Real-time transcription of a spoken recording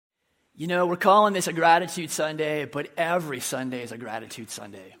You know, we're calling this a Gratitude Sunday, but every Sunday is a Gratitude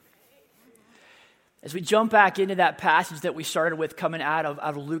Sunday. As we jump back into that passage that we started with coming out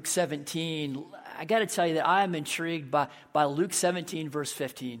of Luke 17, I got to tell you that I am intrigued by Luke 17, verse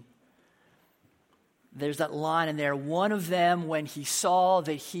 15. There's that line in there. One of them, when he saw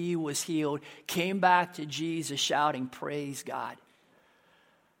that he was healed, came back to Jesus shouting, "Praise God."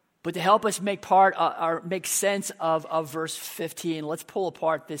 But to help us make sense of verse 15, let's pull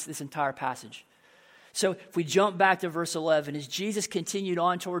apart this entire passage. So if we jump back to verse 11, as Jesus continued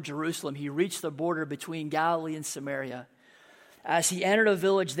on toward Jerusalem, he reached the border between Galilee and Samaria. As he entered a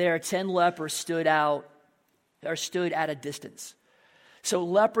village there, 10 lepers stood at a distance. So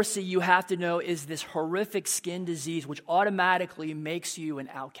leprosy, you have to know, is this horrific skin disease which automatically makes you an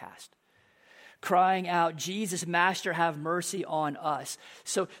outcast. Crying out, "Jesus, Master, have mercy on us."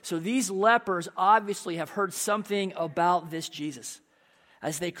 So these lepers obviously have heard something about this Jesus.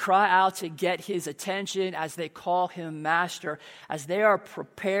 As they cry out to get his attention, as they call him Master, as they are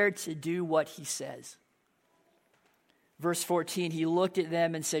prepared to do what he says. Verse 14, he looked at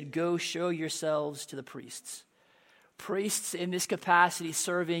them and said, "Go show yourselves to the priests." Priests in this capacity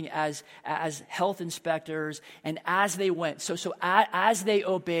serving as health inspectors, and as they went, as they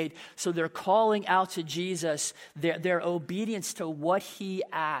obeyed, so they're calling out to Jesus, their obedience to what he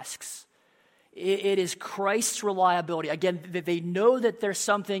asks. It is Christ's reliability. Again, they know that there's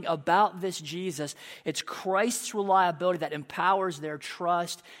something about this Jesus. It's Christ's reliability that empowers their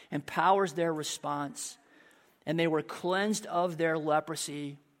trust, empowers their response. And they were cleansed of their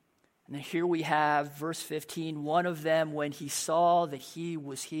leprosy. And then here we have verse 15. One of them, when he saw that he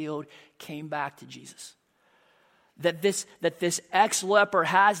was healed, came back to Jesus. That this ex-leper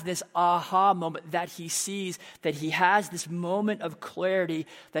has this aha moment that he sees, that he has this moment of clarity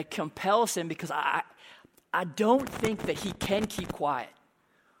that compels him, because I don't think that he can keep quiet.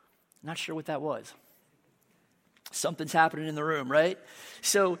 Not sure what that was. Something's happening in the room, right?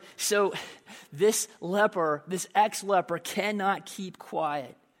 So this ex-leper cannot keep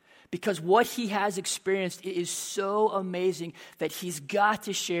quiet, because what he has experienced is so amazing that he's got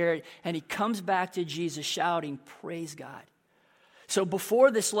to share it. And he comes back to Jesus shouting, "Praise God." So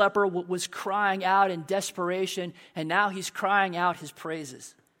before, this leper was crying out in desperation, and now he's crying out his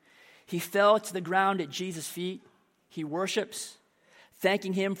praises. He fell to the ground at Jesus' feet. He worships,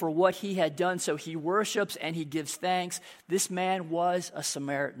 thanking him for what he had done. So he worships and he gives thanks. This man was a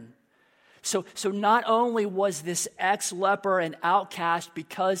Samaritan. So not only was this ex-leper an outcast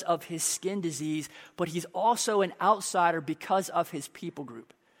because of his skin disease, but he's also an outsider because of his people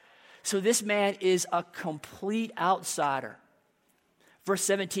group. So this man is a complete outsider. Verse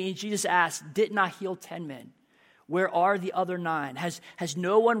 17, Jesus asked, "Didn't I heal 10 men? Where are the other 9? Has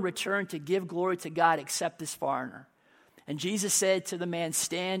no one returned to give glory to God except this foreigner?" And Jesus said to the man,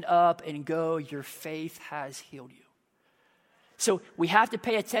 "Stand up and go. Your faith has healed you." So we have to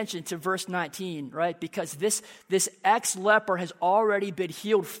pay attention to verse 19, right? Because this ex-leper has already been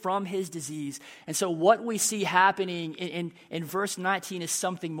healed from his disease. And so what we see happening in verse 19 is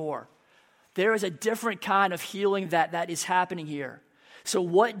something more. There is a different kind of healing that is happening here. So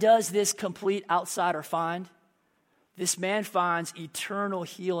what does this complete outsider find? This man finds eternal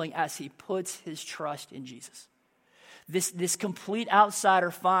healing as he puts his trust in Jesus. This complete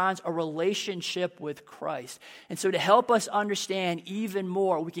outsider finds a relationship with Christ. And so to help us understand even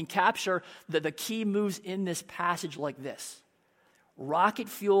more, we can capture the key moves in this passage like this: rocket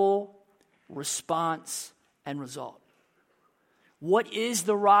fuel, response, and result. What is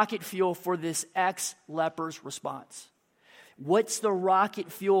the rocket fuel for this ex-leper's response? What's the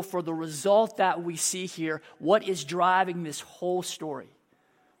rocket fuel for the result that we see here? What is driving this whole story?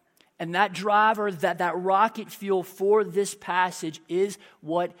 And that driver, that rocket fuel for this passage is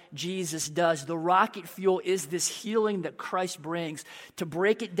what Jesus does. The rocket fuel is this healing that Christ brings. To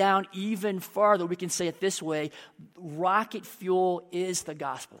break it down even farther, we can say it this way: rocket fuel is the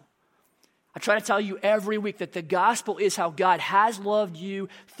gospel. I try to tell you every week that the gospel is how God has loved you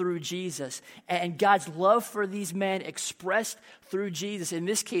through Jesus. And God's love for these men expressed through Jesus, in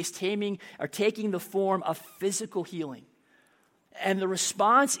this case, taking the form of physical healing. And the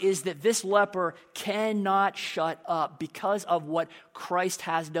response is that this leper cannot shut up because of what Christ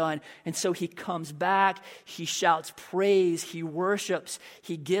has done. And so he comes back, he shouts praise, he worships,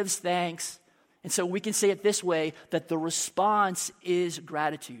 he gives thanks. And so we can say it this way, that the response is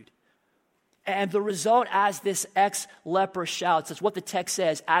gratitude. And the result, as this ex-leper shouts, that's what the text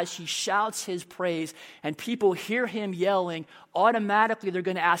says, as he shouts his praise and people hear him yelling, automatically they're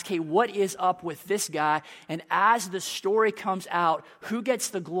going to ask, hey, what is up with this guy? And as the story comes out, who gets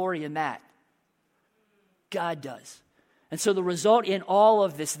the glory in that? God does. And so the result in all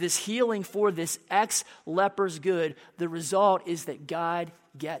of this healing for this ex-leper's good, the result is that God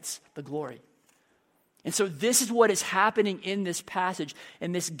gets the glory. And so this is what is happening in this passage.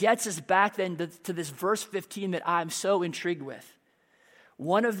 And this gets us back then to this verse 15 that I'm so intrigued with.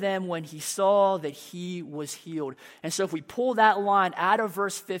 One of them when he saw that he was healed. And so if we pull that line out of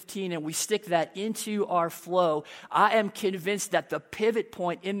verse 15 and we stick that into our flow, I am convinced that the pivot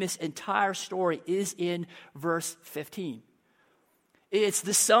point in this entire story is in verse 15. It's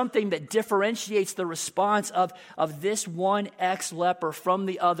the something that differentiates the response of this one ex-leper from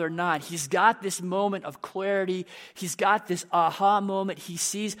the other 9. He's got this moment of clarity. He's got this aha moment. He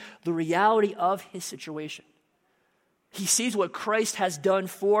sees the reality of his situation. He sees what Christ has done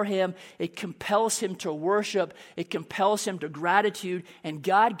for him. It compels him to worship. It compels him to gratitude. And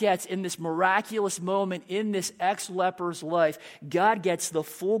God gets, in this miraculous moment in this ex-leper's life, God gets the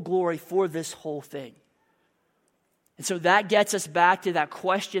full glory for this whole thing. And so that gets us back to that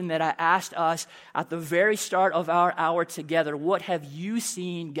question that I asked us at the very start of our hour together. What have you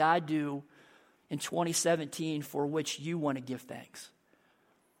seen God do in 2017 for which you want to give thanks?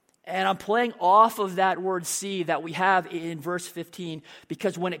 And I'm playing off of that word see that we have in verse 15,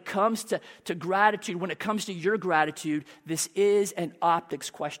 because when it comes to gratitude, when it comes to your gratitude, this is an optics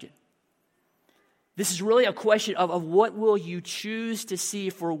question. This is really a question of what will you choose to see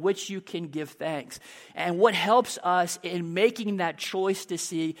for which you can give thanks. And what helps us in making that choice to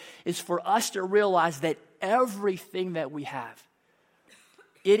see is for us to realize that everything that we have,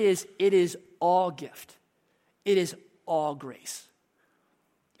 it is all gift. It is all grace.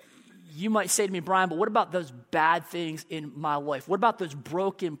 You might say to me, Brian, but what about those bad things in my life? What about those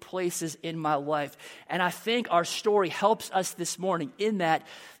broken places in my life? And I think our story helps us this morning in that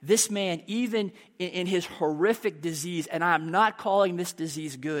this man, even in his horrific disease, and I'm not calling this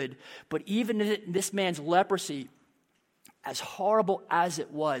disease good, but even in this man's leprosy, as horrible as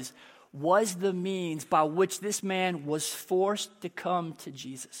it was the means by which this man was forced to come to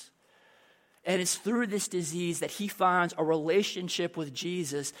Jesus. And it's through this disease that he finds a relationship with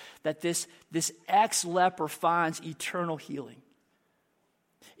Jesus, that this ex-leper finds eternal healing.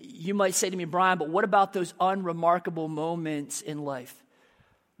 You might say to me, Brian, but what about those unremarkable moments in life?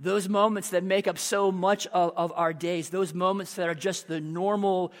 Those moments that make up so much of our days, those moments that are just the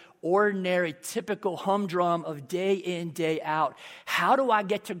normal, ordinary, typical humdrum of day in, day out. How do I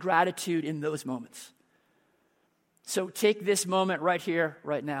get to gratitude in those moments? So take this moment right here,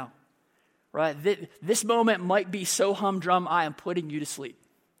 right now. Right? This moment might be so humdrum, I am putting you to sleep.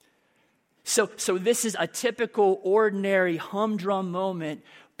 So this is a typical, ordinary, humdrum moment,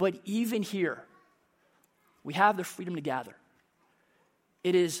 but even here, we have the freedom to gather.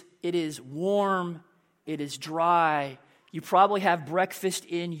 It is warm, it is dry, you probably have breakfast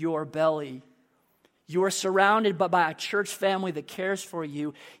in your belly. You are surrounded by a church family that cares for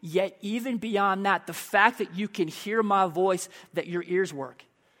you, yet even beyond that, the fact that you can hear my voice, that your ears work,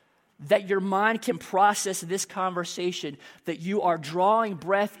 that your mind can process this conversation, that you are drawing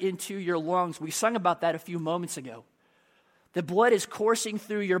breath into your lungs. We sung about that a few moments ago. The blood is coursing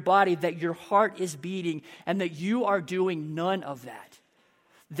through your body, that your heart is beating, and that you are doing none of that.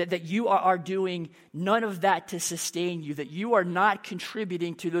 That you are doing none of that to sustain you, that you are not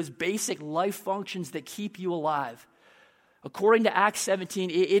contributing to those basic life functions that keep you alive. According to Acts 17,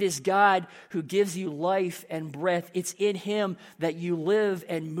 it is God who gives you life and breath. It's in him that you live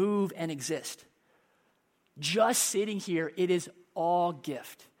and move and exist. Just sitting here, it is all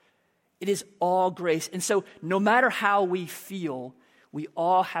gift. It is all grace. And so no matter how we feel, we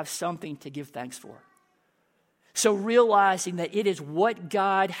all have something to give thanks for. So realizing that it is what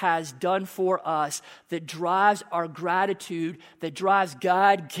God has done for us that drives our gratitude, that drives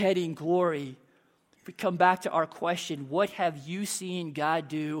God getting glory. We come back to our question, what have you seen God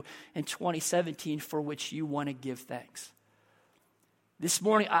do in 2017 for which you want to give thanks? This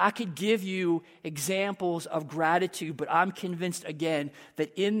morning, I could give you examples of gratitude, but I'm convinced again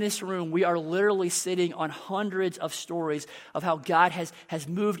that in this room, we are literally sitting on hundreds of stories of how God has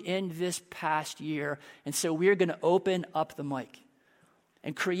moved in this past year. And so we're going to open up the mic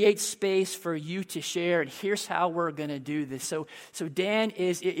and create space for you to share. And here's how we're going to do this. So Dan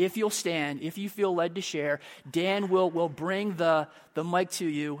is, if you'll stand, if you feel led to share, Dan will bring the mic to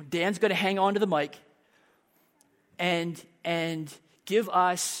you. Dan's going to hang on to the mic and give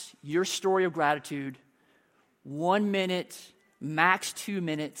us your story of gratitude, 1 minute, max 2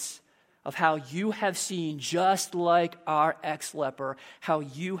 minutes, of how you have seen, just like our ex-leper, how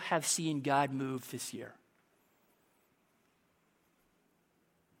you have seen God move this year.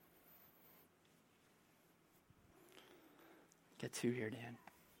 Get 2 here, Dan.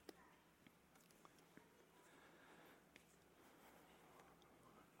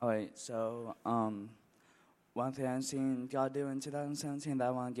 All right, so one thing I've seen God do in 2017 that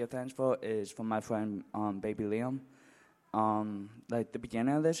I want to give thanks for is for my friend baby Liam. Like the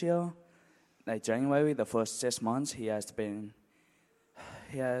beginning of this year, like January, the first 6 months, he had to be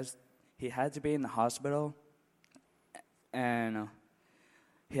in the hospital, and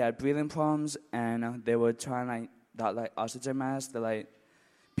he had breathing problems, and they were trying that oxygen mask that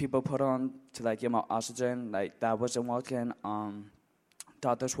people put on to give him oxygen, that wasn't working.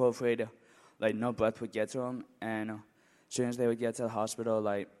 Doctors were afraid no breath would get to him, and as soon as they would get to the hospital,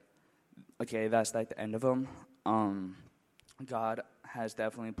 okay, that's the end of him. God has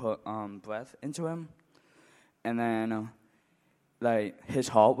definitely put breath into him, and then his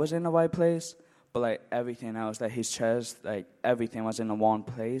heart was in the right place, but everything else, his chest, everything was in the wrong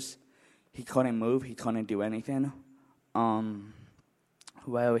place. He couldn't move. He couldn't do anything.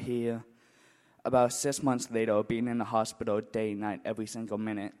 Well, he about 6 months later, being in the hospital day and night, every single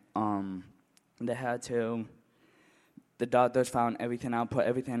minute, the doctors found everything out, put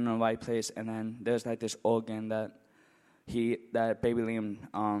everything in the right place, and then there's this organ that baby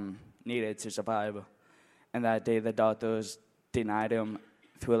Liam needed to survive. And that day, the doctors denied him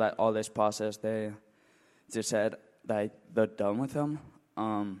through all this process. They just said they're done with him.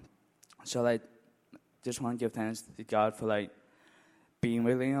 So just want to give thanks to God for being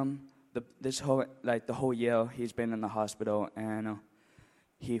with Liam. The whole year he's been in the hospital, and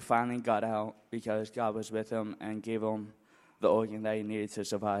he finally got out because God was with him and gave him the organ that he needed to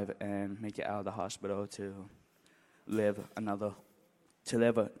survive and make it out of the hospital to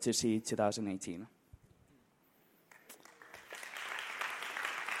see 2018.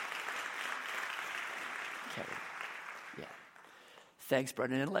 Okay. Yeah. Thanks,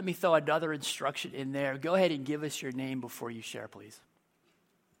 Brendan. And let me throw another instruction in there. Go ahead and give us your name before you share, please.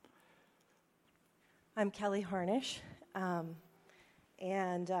 I'm Kelly Harnish,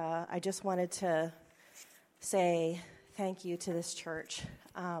 and I just wanted to say thank you to this church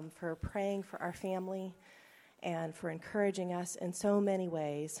for praying for our family and for encouraging us in so many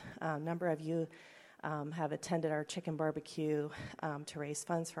ways. A number of you have attended our chicken barbecue to raise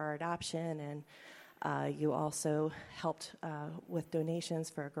funds for our adoption, and you also helped with donations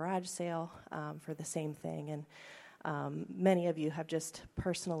for a garage sale for the same thing. And many of you have just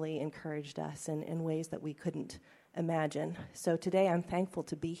personally encouraged us in ways that we couldn't imagine. So today I'm thankful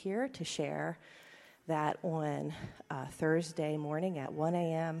to be here to share that on Thursday morning at 1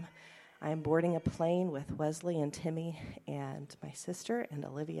 a.m., I am boarding a plane with Wesley and Timmy and my sister and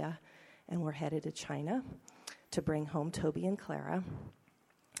Olivia, and we're headed to China to bring home Toby and Clara.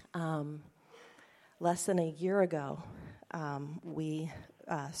 Less than a year ago, we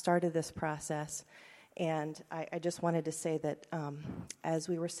started this process. And I just wanted to say that as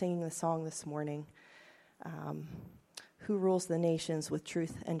we were singing the song this morning, who rules the nations with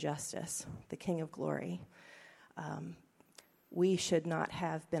truth and justice, the King of glory, we should not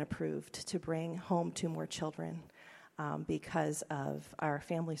have been approved to bring home 2 more children because of our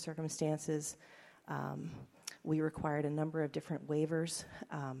family circumstances. We required a number of different waivers,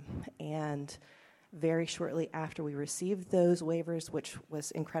 and very shortly after we received those waivers, which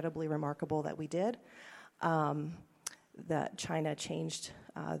was incredibly remarkable that we did, that China changed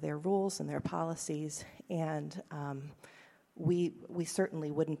their rules and their policies, and we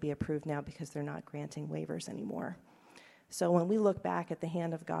certainly wouldn't be approved now because they're not granting waivers anymore. So when we look back at the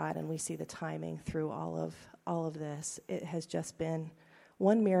hand of God and we see the timing through all of this, it has just been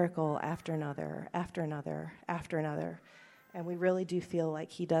one miracle after another, after another, after another. And we really do feel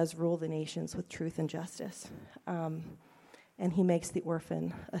like he does rule the nations with truth and justice. And he makes the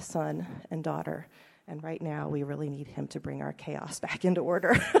orphan a son and daughter. And right now, we really need him to bring our chaos back into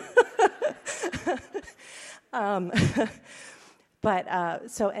order.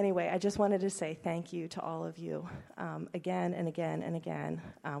 So anyway, I just wanted to say thank you to all of you again and again and again.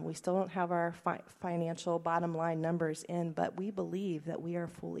 We still don't have our financial bottom line numbers in, but we believe that we are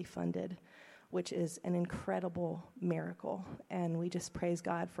fully funded, which is an incredible miracle. And we just praise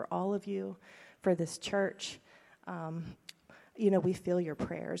God for all of you, for this church. We feel your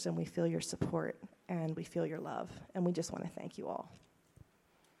prayers, and we feel your support, and we feel your love. And we just want to thank you all.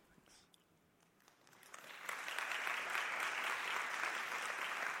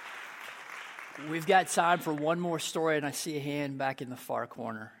 We've got time for one more story, and I see a hand back in the far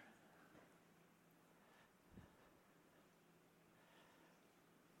corner.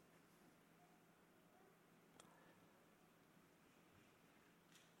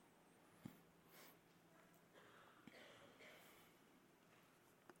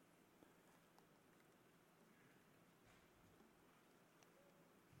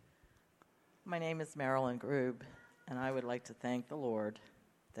 My name is Marilyn Grube, and I would like to thank the Lord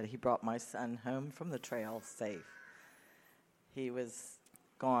that he brought my son home from the trail safe. He was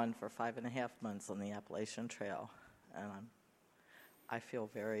gone for 5.5 months on the Appalachian Trail, and I feel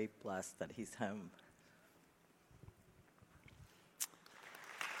very blessed that he's home.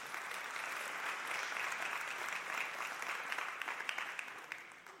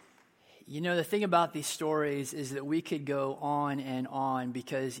 You know, the thing about these stories is that we could go on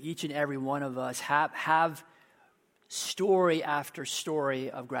because each and every one of us have story after story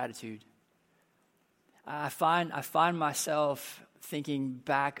of gratitude. I find myself thinking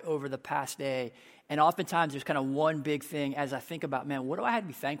back over the past day, and oftentimes there's kind of one big thing as I think about, man, what do I have to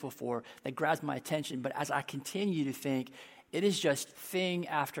be thankful for that grabs my attention? But as I continue to think, it is just thing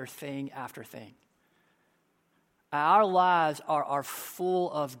after thing after thing. Our lives are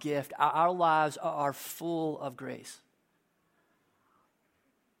full of gift. Our lives are full of grace.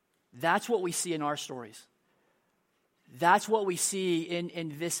 That's what we see in our stories. That's what we see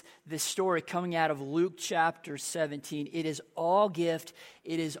in this story coming out of Luke chapter 17. It is all gift.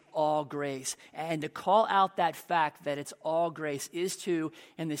 It is all grace. And to call out that fact that it's all grace is to,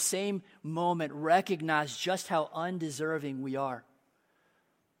 in the same moment, recognize just how undeserving we are.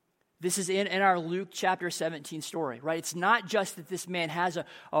 This is in our Luke chapter 17 story, right? It's not just that this man has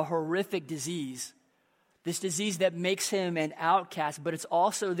a horrific disease, this disease that makes him an outcast, but it's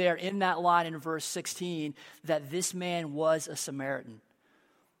also there in that line in verse 16 that this man was a Samaritan.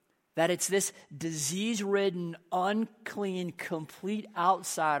 That it's this disease-ridden, unclean, complete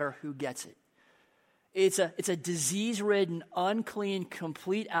outsider who gets it. It's a disease-ridden, unclean,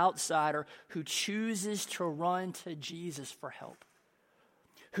 complete outsider who chooses to run to Jesus for help.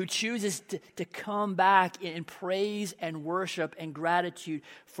 Who chooses to come back in praise and worship and gratitude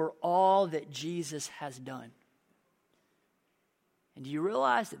for all that Jesus has done. And do you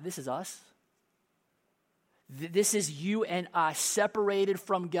realize that this is us? This is you and I, separated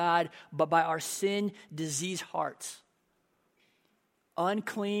from God, but by our sin-diseased hearts.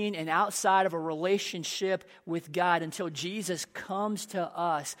 Unclean and outside of a relationship with God until Jesus comes to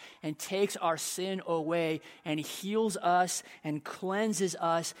us and takes our sin away and heals us and cleanses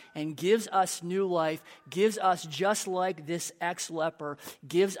us and gives us new life, gives us, just like this ex-leper,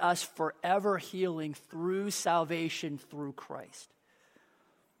 gives us forever healing through salvation through Christ.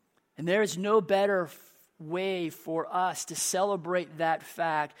 And there is no better way for us to celebrate that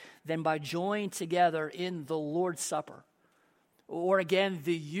fact than by joining together in the Lord's Supper. Or again,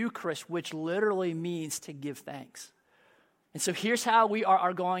 the Eucharist, which literally means to give thanks. And so here's how we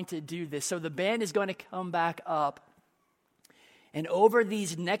are going to do this. So the band is going to come back up. And over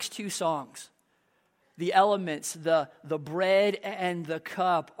these next two songs, the elements, the bread and the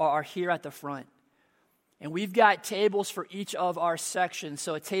cup are here at the front. And we've got tables for each of our sections.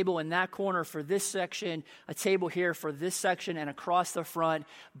 So a table in that corner for this section, a table here for this section, and across the front.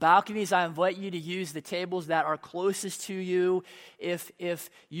 Balconies, I invite you to use the tables that are closest to you. If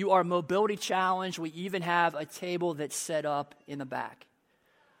you are mobility challenged, we even have a table that's set up in the back.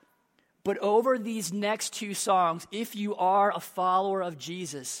 But over these next two songs, if you are a follower of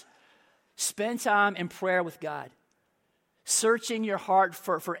Jesus, spend time in prayer with God. Searching your heart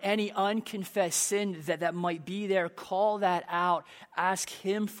for any unconfessed sin that might be there. Call that out. Ask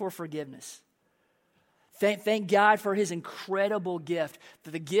Him for forgiveness. Thank God for His incredible gift, for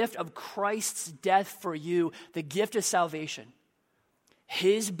the gift of Christ's death for you, the gift of salvation.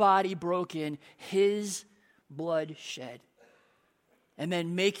 His body broken, His blood shed. And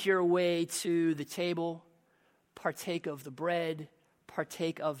then make your way to the table, partake of the bread,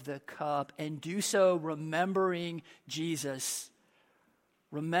 partake of the cup, and do so remembering Jesus,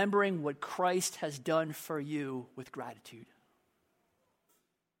 remembering what Christ has done for you with gratitude.